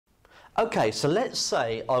Okay, so let's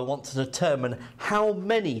say I want to determine how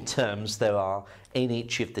many terms there are in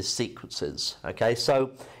each of the sequences. Okay,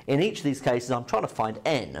 so in each of these cases I'm trying to find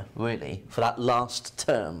n, really, for that last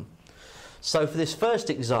term. So for this first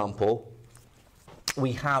example,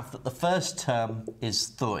 we have that the first term is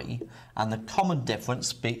 3 and the common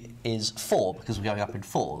difference is 4 because we're going up in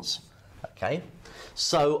 4s. Okay,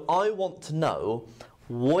 so I want to know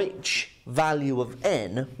which value of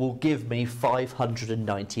n will give me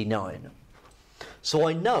 599. So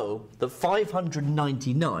I know that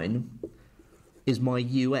 599 is my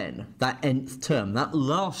un, that nth term, that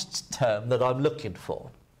last term that I'm looking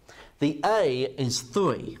for. The a is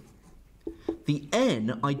 3. The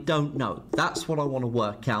n I don't know. That's what I want to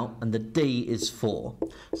work out, and the d is 4.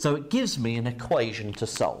 So it gives me an equation to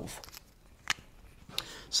solve.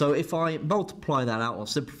 So if I multiply that out or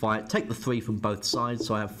simplify it, take the 3 from both sides,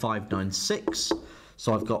 so I have 596.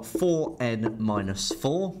 So I've got 4n minus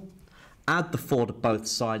 4. Add the 4 to both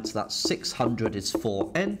sides, so that's 600 is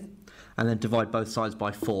 4n. And then divide both sides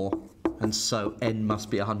by 4, and so n must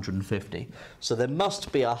be 150. So there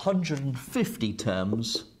must be 150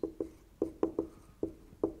 terms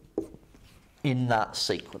in that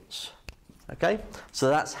sequence. Okay? So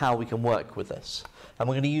that's how we can work with this. And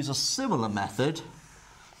we're going to use a similar method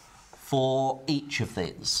for each of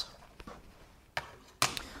these.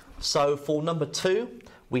 So for number 2,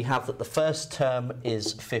 we have that the first term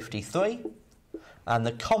is 53, and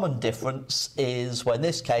the common difference is, well, in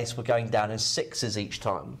this case, we're going down in 6s each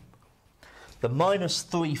time. The minus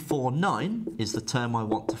 349 is the term I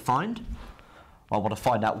want to find. I want to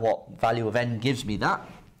find out what value of n gives me that.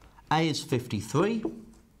 A is 53,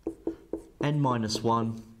 n minus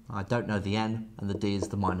 1, I don't know the n, and the d is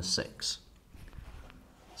the minus 6.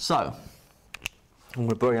 So, I'm going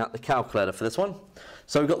to bring out the calculator for this one.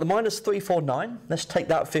 So we've got the minus 349. Let's take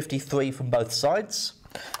that 53 from both sides.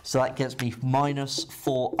 So that gets me minus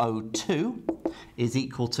 402 is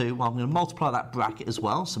equal to, well, I'm going to multiply that bracket as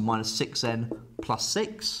well, so minus 6n plus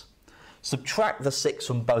 6. Subtract the 6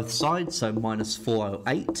 from both sides, so minus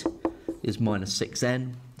 408 is minus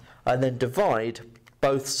 6n. And then divide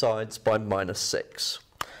both sides by minus 6.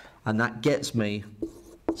 And that gets me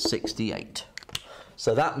 68.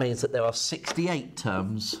 So that means that there are 68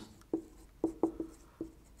 terms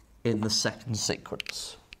in the second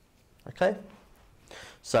sequence. Okay?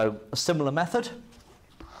 So a similar method.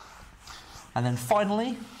 And then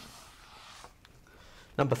finally,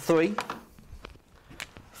 number 3.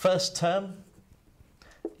 First term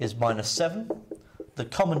is minus 7. The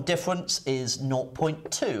common difference is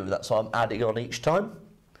 0.2. That's why I'm adding on each time.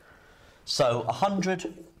 So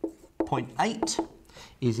 100.8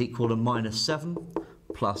 is equal to minus 7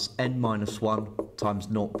 plus n minus 1 times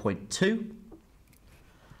 0.2.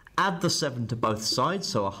 Add the 7 to both sides,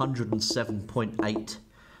 so 107.8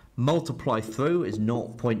 multiply through is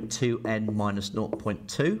 0.2n minus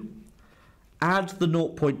 0.2. Add the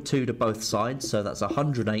 0.2 to both sides, so that's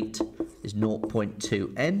 108 is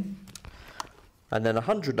 0.2n. And then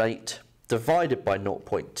 108 divided by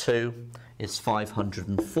 0.2 is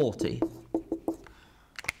 540.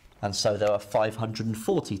 And so there are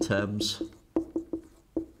 540 terms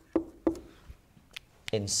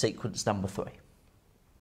in sequence number 3.